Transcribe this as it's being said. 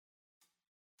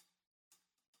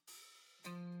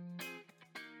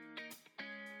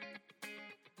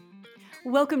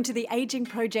Welcome to the Aging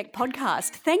Project podcast.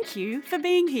 Thank you for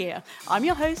being here. I'm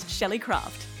your host, Shelley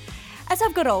Craft. As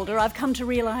I've got older, I've come to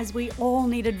realise we all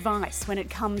need advice when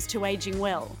it comes to ageing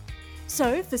well.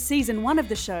 So, for season 1 of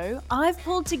the show, I've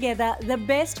pulled together the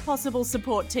best possible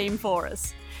support team for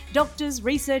us. Doctors,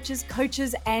 researchers,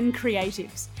 coaches and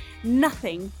creatives.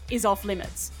 Nothing is off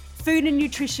limits. Food and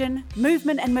nutrition,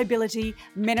 movement and mobility,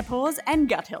 menopause and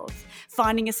gut health,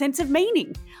 finding a sense of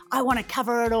meaning. I want to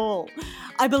cover it all.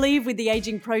 I believe with the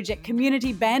Aging Project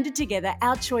community banded together,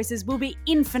 our choices will be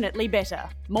infinitely better,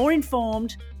 more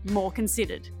informed, more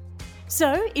considered.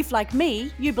 So, if like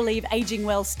me, you believe aging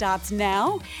well starts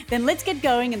now, then let's get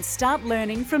going and start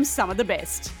learning from some of the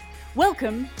best.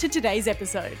 Welcome to today's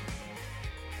episode.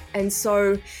 And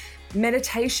so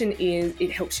meditation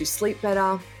it helps you sleep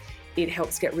better. It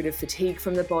helps get rid of fatigue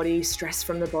from the body, stress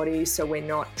from the body, so we're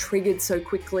not triggered so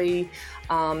quickly.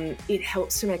 It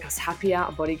helps to make us happier.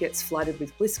 Our body gets flooded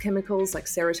with bliss chemicals like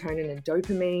serotonin and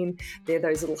dopamine. They're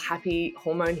those little happy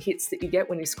hormone hits that you get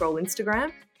when you scroll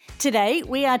Instagram. Today,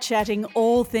 we are chatting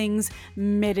all things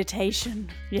meditation.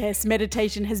 Yes,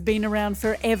 meditation has been around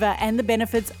forever and the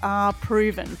benefits are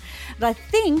proven. But I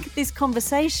think this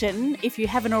conversation, if you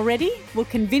haven't already, will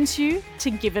convince you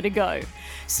to give it a go.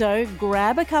 So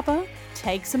grab a cuppa,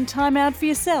 take some time out for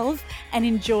yourself and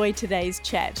enjoy today's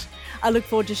chat. I look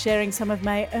forward to sharing some of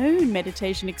my own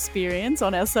meditation experience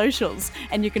on our socials,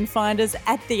 and you can find us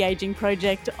at The Aging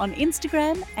Project on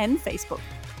Instagram and Facebook.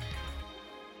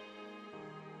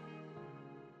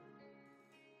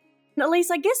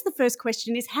 Elise, I guess the first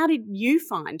question is, how did you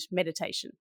find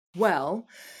meditation? Well,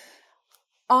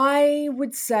 I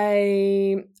would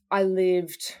say I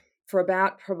lived for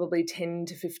about probably 10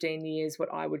 to 15 years what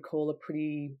I would call a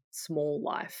pretty small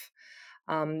life.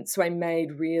 So I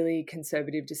made really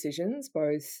conservative decisions,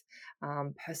 both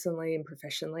personally and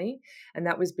professionally, and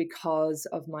that was because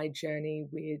of my journey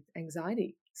with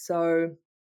anxiety. So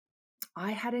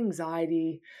I had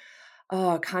anxiety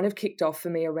kind of kicked off for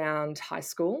me around high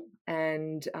school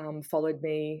and followed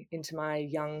me into my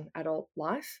young adult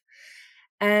life.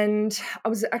 And I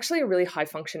was actually a really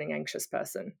high-functioning anxious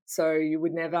person. So you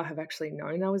would never have actually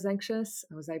known I was anxious.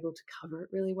 I was able to cover it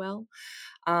really well.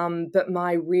 But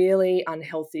my really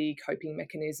unhealthy coping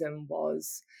mechanism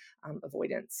was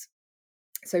avoidance.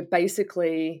 So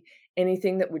basically,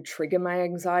 anything that would trigger my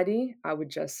anxiety, I would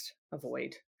just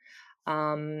avoid.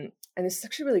 And this is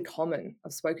actually really common.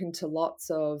 I've spoken to lots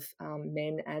of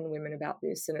men and women about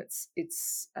this, and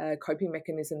it's a coping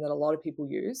mechanism that a lot of people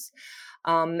use.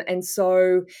 And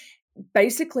so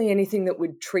basically anything that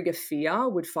would trigger fear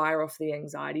would fire off the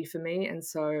anxiety for me, and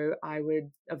so I would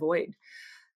avoid.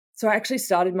 So I actually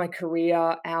started my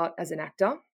career out as an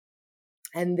actor.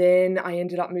 And then I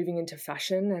ended up moving into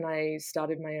fashion and I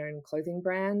started my own clothing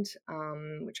brand,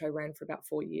 which I ran for about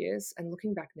 4 years. And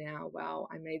looking back now, wow,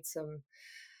 I made some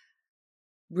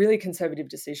really conservative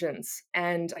decisions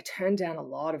and I turned down a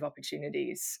lot of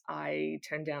opportunities. I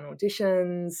turned down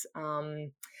auditions,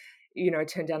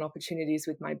 turned down opportunities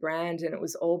with my brand, and it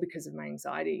was all because of my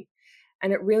anxiety.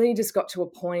 And it really just got to a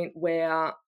point where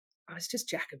I was just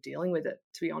jack of dealing with it,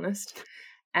 to be honest.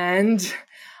 And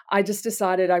I just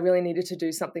decided I really needed to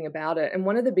do something about it. And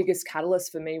one of the biggest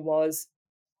catalysts for me was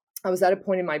I was at a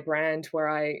point in my brand where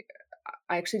I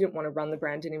actually didn't want to run the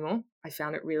brand anymore. I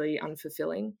found it really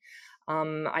unfulfilling.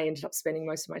 I ended up spending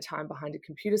most of my time behind a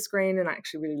computer screen, and I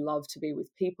actually really love to be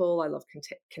with people. I love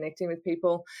connecting with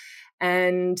people.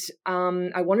 And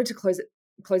I wanted to close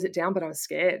it down, but I was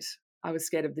scared. I was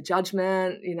scared of the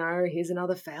judgment. Here's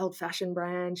another failed fashion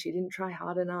brand. She didn't try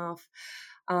hard enough.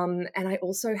 And I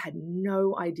also had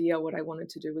no idea what I wanted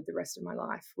to do with the rest of my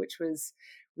life, which was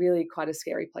really quite a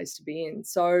scary place to be in.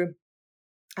 So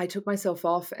I took myself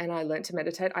off and I learned to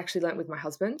meditate. I actually learned with my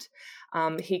husband.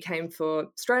 He came for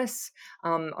stress.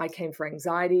 I came for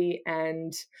anxiety.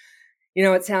 And,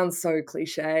 it sounds so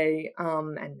cliche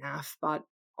and naff, but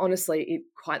honestly, it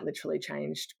quite literally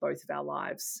changed both of our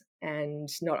lives. And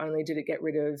not only did it get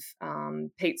rid of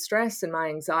Pete's stress and my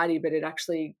anxiety, but it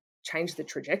actually changed the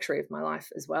trajectory of my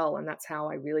life as well. And that's how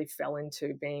I really fell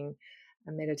into being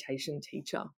a meditation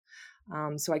teacher.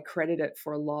 So I credit it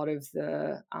for a lot of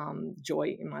the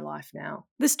joy in my life now.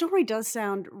 The story does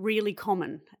sound really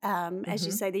common. As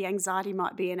you say, the anxiety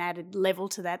might be an added level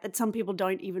to that some people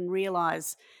don't even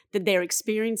realise that they're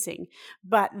experiencing.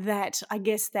 But that, I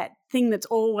guess, that thing that's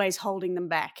always holding them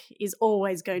back is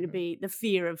always going to be the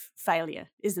fear of failure,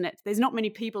 isn't it? There's not many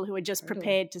people who are just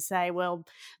prepared to say, well,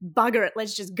 bugger it,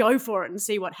 let's just go for it and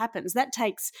see what happens. That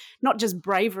takes not just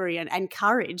bravery and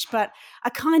courage, but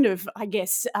a kind of, I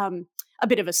guess, a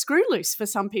bit of a screw loose for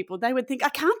some people. They would think, I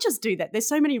can't just do that. There's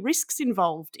so many risks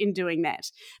involved in doing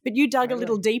that. But you dug a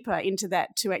little deeper into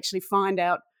that to actually find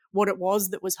out what it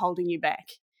was that was holding you back.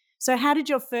 So how did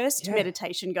your first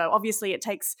meditation go? Obviously, it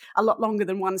takes a lot longer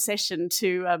than one session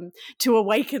to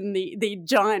awaken the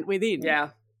giant within.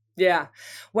 Yeah.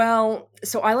 Well,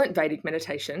 so I learned Vedic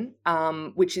meditation,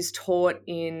 which is taught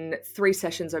in 3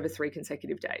 sessions over 3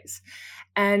 consecutive days.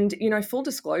 And, full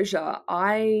disclosure,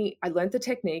 I learned the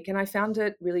technique and I found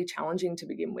it really challenging to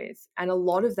begin with. And a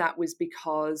lot of that was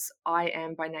because I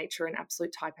am by nature an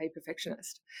absolute type A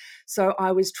perfectionist. So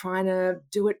I was trying to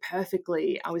do it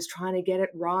perfectly. I was trying to get it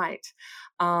right.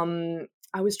 I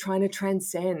was trying to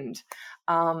transcend,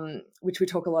 which we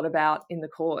talk a lot about in the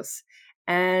course.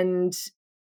 And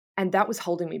that was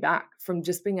holding me back from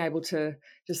just being able to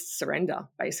just surrender,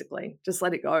 basically, just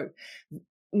let it go.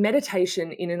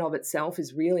 Meditation in and of itself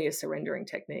is really a surrendering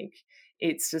technique.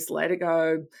 It's just let it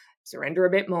go, surrender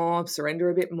a bit more.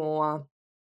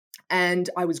 And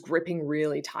I was gripping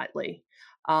really tightly.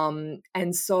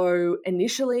 And so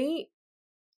initially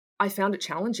I found it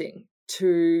challenging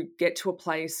to get to a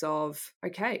place of,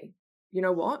 okay, you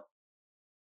know what?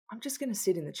 I'm just going to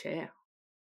sit in the chair.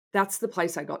 That's the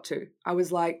place I got to. I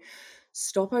was like,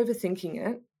 stop overthinking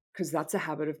it, because that's a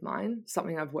habit of mine,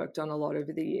 something I've worked on a lot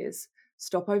over the years.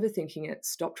 Stop overthinking it.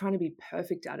 Stop trying to be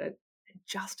perfect at it. And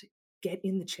just get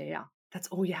in the chair. That's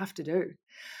all you have to do.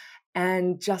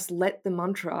 And just let the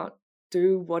mantra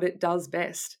do what it does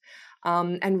best.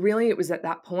 And really, it was at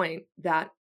that point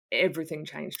that everything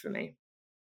changed for me.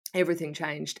 Everything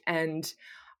changed. And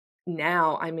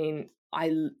now,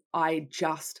 I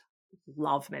just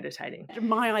love meditating.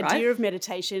 My idea of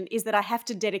meditation is that I have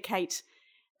to dedicate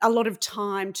a lot of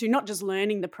time to not just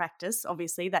learning the practice,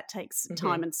 obviously that takes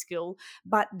time and skill,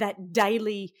 but that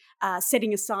daily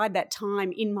setting aside that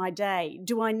time in my day.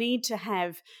 Do I need to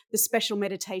have the special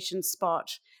meditation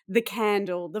spot, the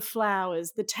candle, the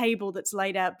flowers, the table that's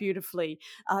laid out beautifully,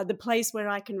 the place where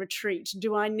I can retreat?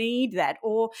 Do I need that?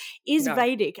 Or is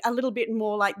Vedic a little bit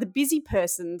more like the busy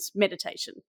person's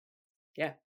meditation?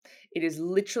 Yeah. It is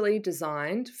literally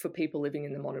designed for people living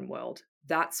in the modern world.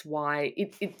 That's why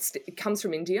it comes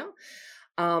from India,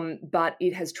 but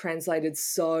it has translated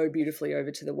so beautifully over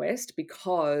to the West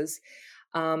because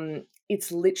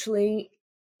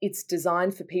it's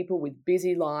designed for people with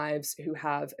busy lives who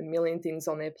have a million things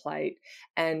on their plate.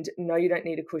 And no, you don't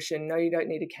need a cushion. No, you don't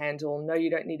need a candle. No, you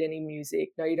don't need any music.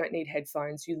 No, you don't need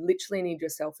headphones. You literally need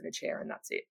yourself in a chair, and that's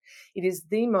it. It is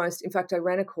the most. In fact, I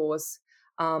ran a course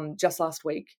just last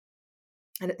week.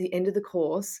 And at the end of the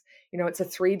course, it's a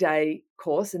 3-day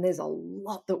course and there's a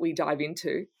lot that we dive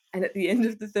into. And at the end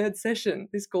of the 3rd session,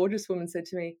 this gorgeous woman said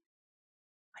to me,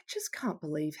 I just can't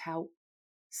believe how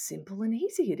simple and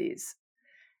easy it is.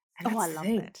 And I love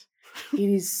that. It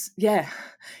is,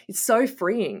 it's so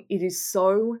freeing. It is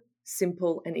so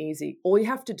simple and easy. All you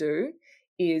have to do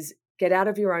is get out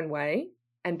of your own way.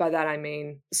 And by that, I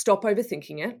mean, stop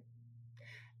overthinking it.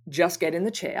 Just get in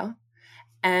the chair,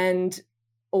 and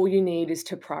all you need is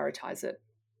to prioritize it.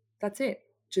 That's it.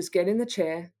 Just get in the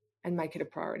chair and make it a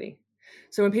priority.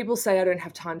 So when people say I don't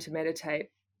have time to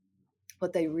meditate,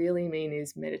 what they really mean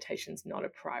is meditation's not a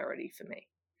priority for me,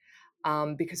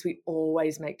 because we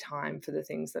always make time for the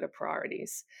things that are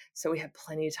priorities. So we have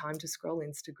plenty of time to scroll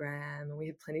Instagram, and we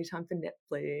have plenty of time for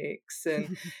Netflix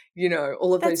and,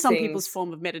 all of those things. That's some people's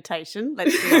form of meditation,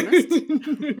 let's be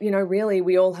honest. Really,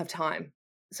 we all have time.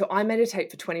 So I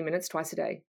meditate for 20 minutes twice a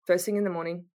day. First thing in the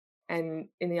morning and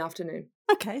in the afternoon.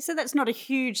 Okay, so that's not a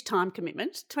huge time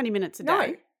commitment, 20 minutes a day.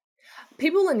 No.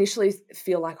 People initially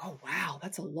feel like, oh, wow,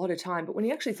 that's a lot of time. But when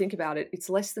you actually think about it, it's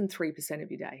less than 3% of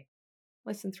your day.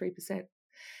 Less than 3%.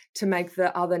 To make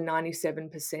the other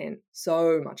 97%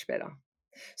 so much better.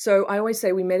 So I always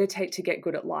say we meditate to get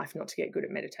good at life, not to get good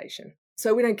at meditation.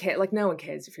 So we don't care. Like, no one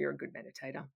cares if you're a good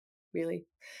meditator, really.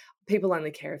 People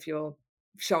only care if you're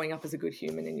showing up as a good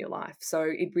human in your life. So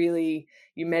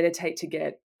you meditate to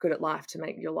get good at life, to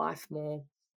make your life more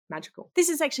magical. This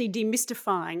is actually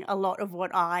demystifying a lot of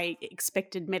what I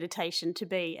expected meditation to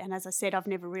be. And as I said, I've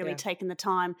never really taken the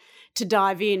time to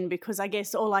dive in, because I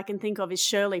guess all I can think of is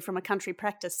Shirley from A Country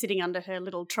Practice sitting under her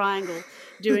little triangle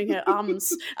doing her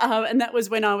ums. And that was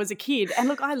when I was a kid. And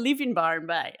look, I live in Byron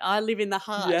Bay. I live in the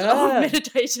heart of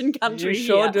meditation country. You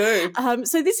sure do.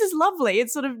 So this is lovely.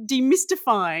 It's sort of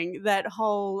demystifying that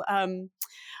whole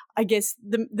I guess,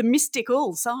 the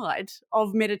mystical side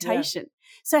of meditation.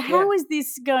 Yeah. So how is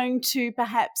this going to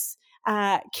perhaps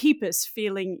keep us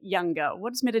feeling younger?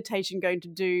 What is meditation going to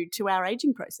do to our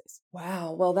aging process?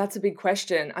 Wow. Well, that's a big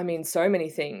question. I mean, so many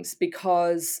things,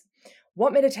 because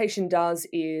What meditation does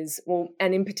is, well,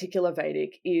 and in particular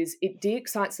Vedic, is it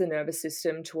de-excites the nervous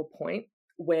system to a point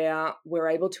where we're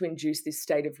able to induce this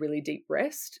state of really deep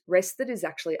rest that is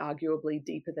actually arguably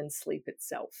deeper than sleep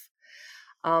itself.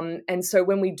 And so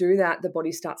when we do that, the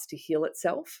body starts to heal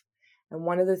itself. And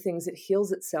one of the things it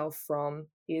heals itself from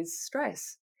is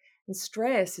stress. And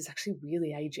stress is actually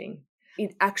really aging.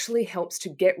 It actually helps to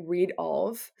get rid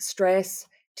of stress,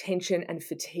 tension, and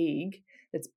fatigue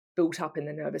that's built up in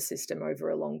the nervous system over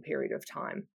a long period of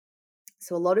time.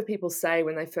 So a lot of people say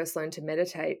when they first learn to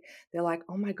meditate, they're like,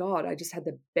 oh my God, I just had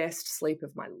the best sleep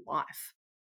of my life.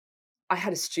 I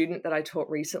had a student that I taught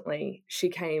recently. She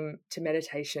came to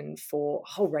meditation for a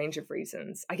whole range of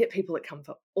reasons. I get people that come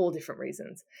for all different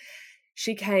reasons.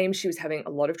 She was having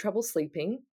a lot of trouble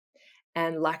sleeping,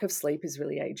 and lack of sleep is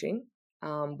really aging.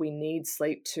 We need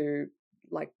sleep to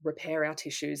repair our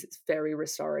tissues. It's very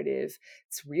restorative.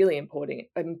 It's really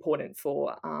important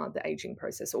for the aging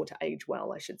process, or to age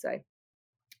well, I should say.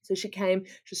 So she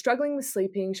was struggling with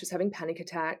sleeping. She was having panic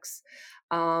attacks.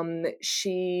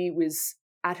 She was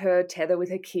at her tether with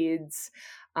her kids,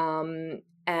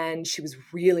 and she was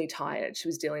really tired. She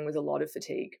was dealing with a lot of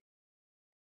fatigue.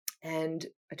 And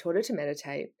I taught her to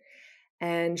meditate,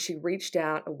 and she reached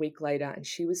out a week later, and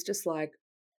she was just like,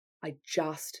 I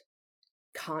just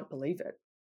can't believe it.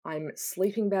 I'm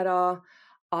sleeping better.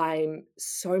 I'm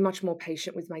so much more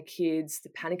patient with my kids. The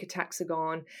panic attacks are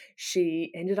gone.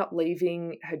 She ended up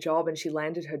leaving her job, and she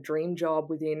landed her dream job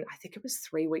within, I think it was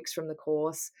 3 weeks from the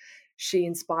course. She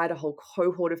inspired a whole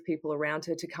cohort of people around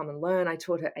her to come and learn. I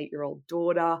taught her 8-year-old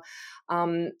daughter.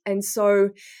 And so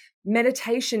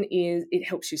meditation it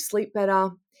helps you sleep better.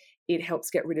 It helps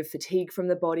get rid of fatigue from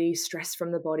the body, stress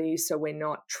from the body, so we're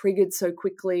not triggered so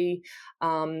quickly.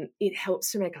 It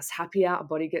helps to make us happier. Our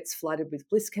body gets flooded with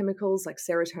bliss chemicals like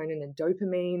serotonin and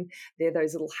dopamine. They're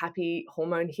those little happy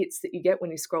hormone hits that you get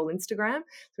when you scroll Instagram.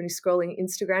 So when you're scrolling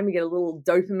Instagram, you get a little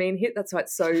dopamine hit. That's why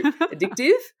it's so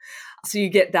addictive. So you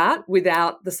get that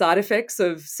without the side effects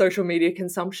of social media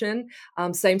consumption.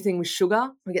 Same thing with sugar.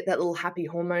 We get that little happy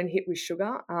hormone hit with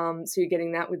sugar. So you're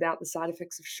getting that without the side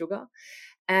effects of sugar.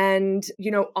 And,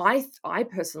 I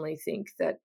personally think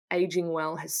that aging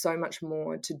well has so much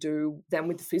more to do than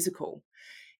with the physical.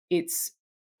 It's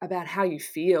about how you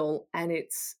feel, and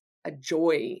it's a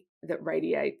joy that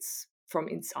radiates from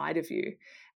inside of you.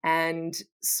 And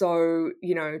so,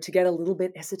 to get a little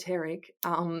bit esoteric,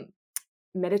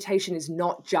 meditation is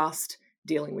not just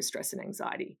dealing with stress and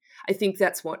anxiety. I think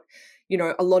that's what,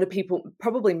 a lot of people,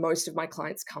 probably most of my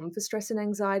clients, come for stress and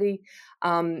anxiety,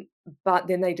 but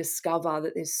then they discover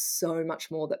that there's so much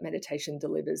more that meditation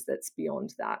delivers that's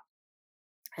beyond that.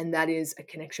 And that is a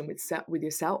connection with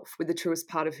yourself, with the truest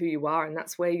part of who you are. And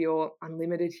that's where your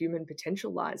unlimited human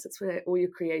potential lies. That's where all your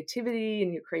creativity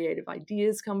and your creative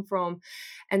ideas come from.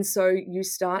 And so you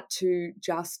start to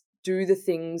just do the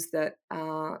things that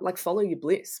follow your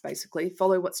bliss, basically.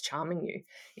 Follow what's charming you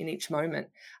in each moment.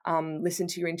 Listen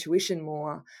to your intuition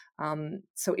more.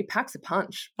 So it packs a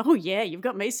punch. Oh, yeah, you've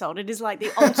got me sold. It is like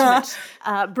the ultimate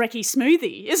brekkie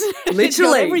smoothie, isn't it? Literally. It's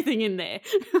got everything in there.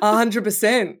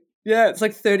 100%. Yeah, it's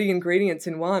like 30 ingredients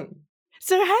in one.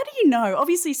 So how do you know?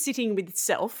 Obviously, sitting with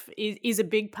self is a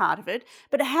big part of it,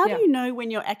 but how do you know when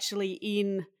you're actually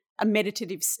in a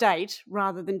meditative state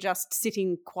rather than just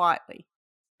sitting quietly?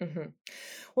 Mm-hmm.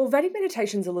 Well, Vedic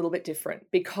meditation is a little bit different,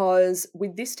 because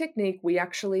with this technique, we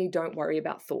actually don't worry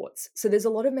about thoughts. So there's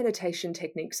a lot of meditation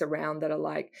techniques around that are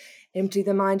like, empty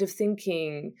the mind of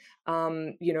thinking,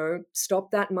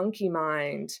 stop that monkey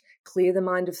mind, clear the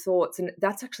mind of thoughts. And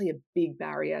that's actually a big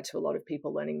barrier to a lot of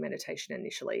people learning meditation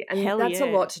initially. And that's a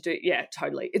lot to do. Yeah,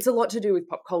 totally. It's a lot to do with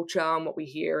pop culture and what we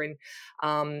hear and,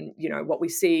 what we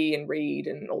see and read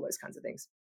and all those kinds of things.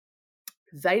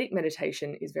 Vedic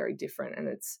meditation is very different, and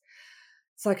it's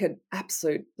like an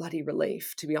absolute bloody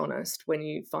relief, to be honest, when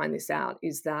you find this out,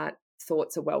 is that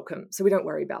thoughts are welcome. So we don't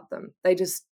worry about them. They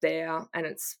just there, and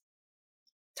it's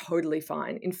totally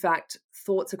fine. In fact,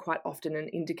 thoughts are quite often an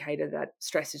indicator that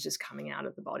stress is just coming out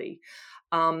of the body.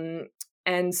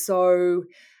 And so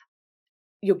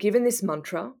you're given this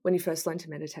mantra when you first learn to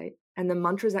meditate, and the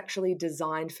mantra is actually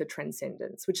designed for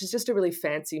transcendence, which is just a really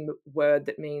fancy word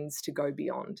that means to go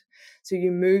beyond. So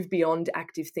you move beyond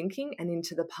active thinking and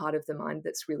into the part of the mind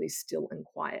that's really still and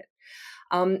quiet.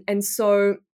 And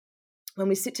so when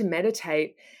we sit to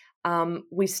meditate,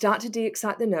 we start to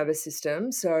de-excite the nervous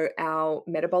system, so our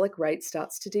metabolic rate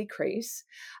starts to decrease.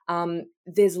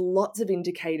 There's lots of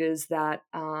indicators that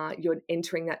you're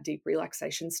entering that deep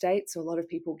relaxation state. So a lot of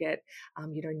people get,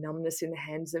 numbness in the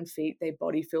hands and feet. Their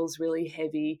body feels really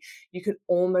heavy. You can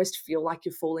almost feel like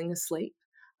you're falling asleep.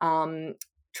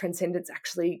 transcendence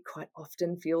actually quite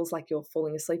often feels like you're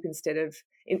falling asleep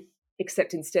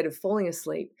except instead of falling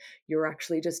asleep, you're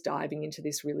actually just diving into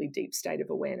this really deep state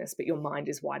of awareness, but your mind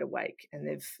is wide awake. And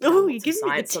they've oh, you give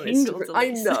me the tingles. I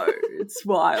know, it's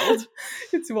wild.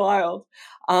 It's wild.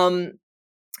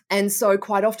 And so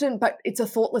quite often, but it's a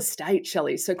thoughtless state,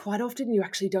 Shelley. So quite often you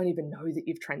actually don't even know that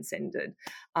you've transcended.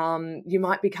 You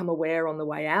might become aware on the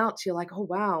way out. You're like, oh,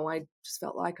 wow, I just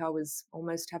felt like I was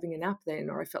almost having a nap then,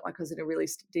 or I felt like I was in a really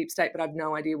deep state, but I have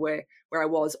no idea where I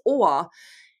was. Or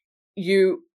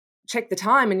you check the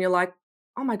time and you're like,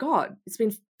 oh my God, it's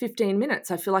been 15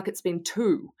 minutes. I feel like it's been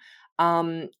 2.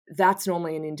 That's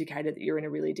normally an indicator that you're in a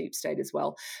really deep state as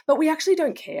well. But we actually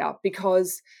don't care,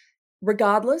 because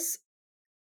regardless,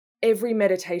 every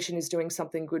meditation is doing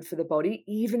something good for the body,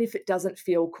 even if it doesn't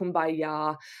feel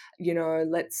kumbaya,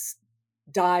 let's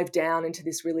dive down into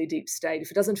this really deep state. If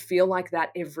it doesn't feel like that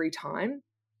every time,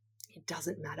 it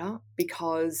doesn't matter,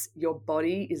 because your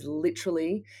body is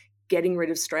literally getting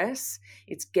rid of stress,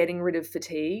 it's getting rid of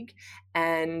fatigue,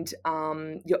 and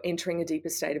you're entering a deeper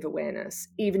state of awareness,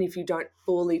 even if you don't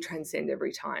fully transcend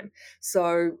every time.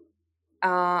 So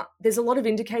there's a lot of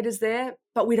indicators there,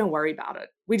 but we don't worry about it.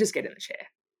 We just get in the chair.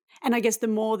 And I guess the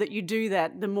more that you do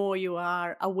that, the more you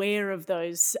are aware of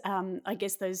those,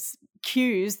 those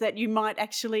cues that you might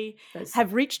actually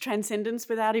have reached transcendence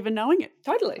without even knowing it.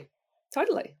 Totally.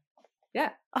 Yeah.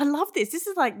 I love this. This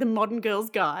is like the modern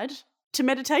girl's guide to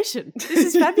meditation.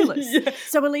 This is fabulous. Yeah.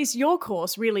 So Elise, your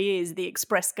course really is the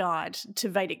express guide to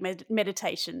Vedic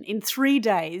meditation. In 3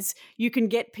 days, you can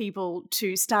get people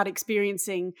to start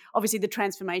experiencing, obviously, the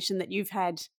transformation that you've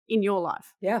had in your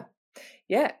life. Yeah.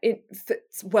 Yeah, it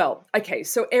fits well. Okay,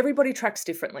 so everybody tracks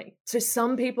differently. So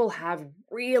some people have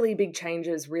really big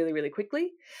changes really, really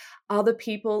quickly. Other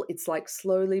people, it's like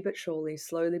slowly but surely,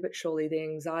 the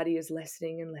anxiety is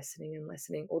lessening and lessening and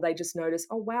lessening. Or they just notice,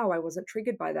 oh, wow, I wasn't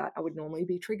triggered by that. I would normally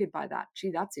be triggered by that.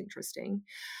 Gee, that's interesting.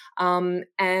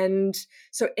 And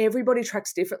so everybody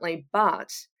tracks differently,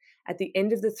 but at the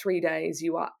end of the 3 days,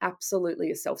 you are absolutely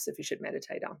a self-sufficient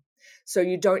meditator. So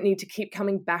you don't need to keep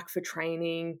coming back for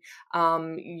training.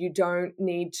 You don't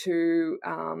need to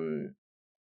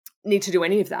do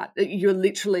any of that.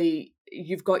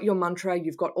 You've got your mantra,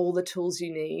 you've got all the tools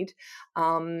you need,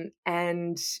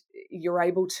 and you're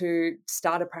able to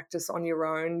start a practice on your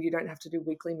own. You don't have to do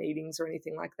weekly meetings or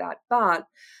anything like that. But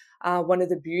one of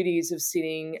the beauties of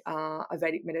sitting a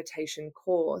Vedic meditation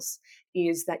course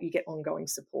is that you get ongoing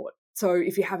support. So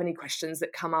if you have any questions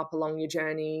that come up along your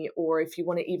journey, or if you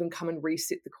want to even come and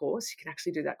resit the course, you can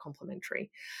actually do that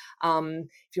complimentary.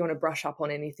 If you want to brush up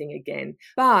on anything again.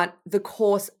 But the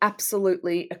course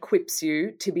absolutely equips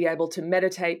you to be able to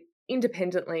meditate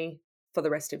independently for the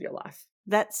rest of your life.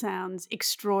 That sounds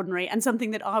extraordinary, and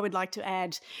something that I would like to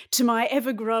add to my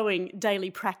ever-growing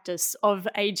daily practice of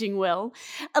aging well.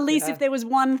 Elise, if there was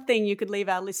one thing you could leave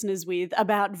our listeners with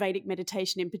about Vedic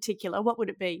meditation in particular, what would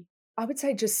it be? I would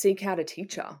say just seek out a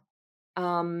teacher.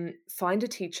 Find a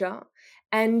teacher.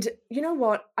 And you know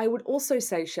what? I would also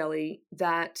say, Shelley,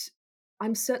 that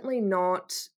I'm certainly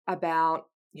not about,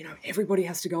 everybody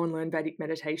has to go and learn Vedic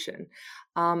meditation.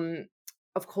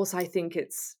 Of course, I think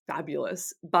it's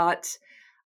fabulous, but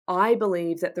I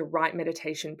believe that the right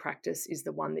meditation practice is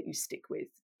the one that you stick with,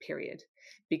 period.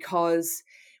 Because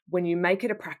when you make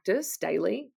it a practice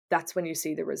daily, that's when you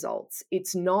see the results.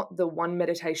 It's not the one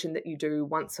meditation that you do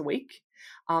once a week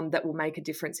that will make a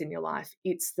difference in your life.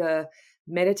 It's the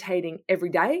meditating every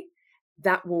day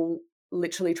that will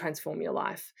literally transform your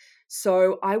life.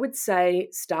 So I would say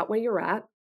start where you're at.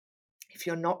 If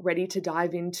you're not ready to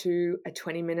dive into a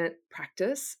 20-minute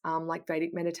practice like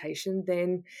Vedic meditation,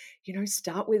 then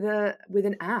start with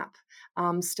an app.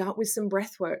 Start with some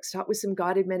breath work. Start with some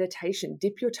guided meditation.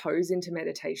 Dip your toes into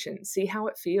meditation. See how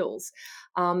it feels.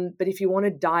 But if you want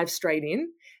to dive straight in,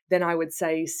 then I would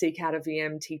say seek out a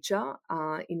VM teacher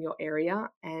in your area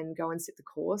and go and sit the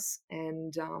course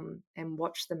and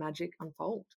watch the magic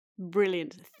unfold.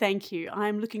 Brilliant. Thank you.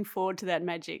 I'm looking forward to that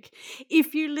magic.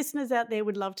 If you listeners out there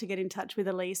would love to get in touch with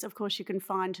Elise, of course, you can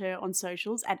find her on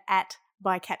socials at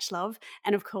by Catch Love,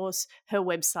 and of course her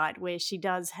website, where she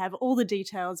does have all the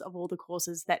details of all the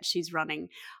courses that she's running.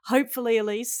 Hopefully,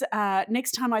 Elise,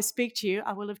 next time I speak to you,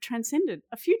 I will have transcended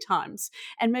a few times,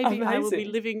 and maybe Amazing. I will be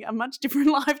living a much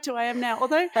different life to I am now.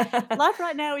 Although life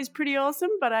right now is pretty awesome,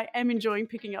 but I am enjoying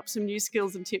picking up some new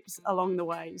skills and tips along the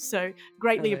way. So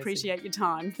greatly appreciate your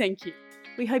time. Thank you.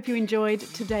 We hope you enjoyed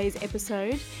today's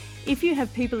episode. If you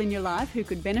have people in your life who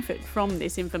could benefit from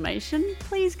this information,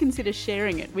 please consider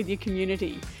sharing it with your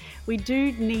community. We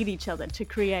do need each other to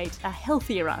create a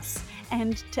healthier us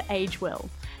and to age well.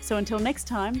 So until next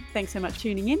time, thanks so much for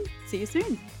tuning in. See you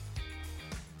soon.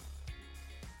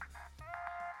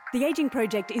 The Ageing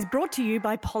Project is brought to you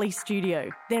by Poly Studio.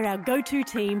 They're our go-to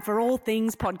team for all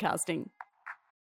things podcasting.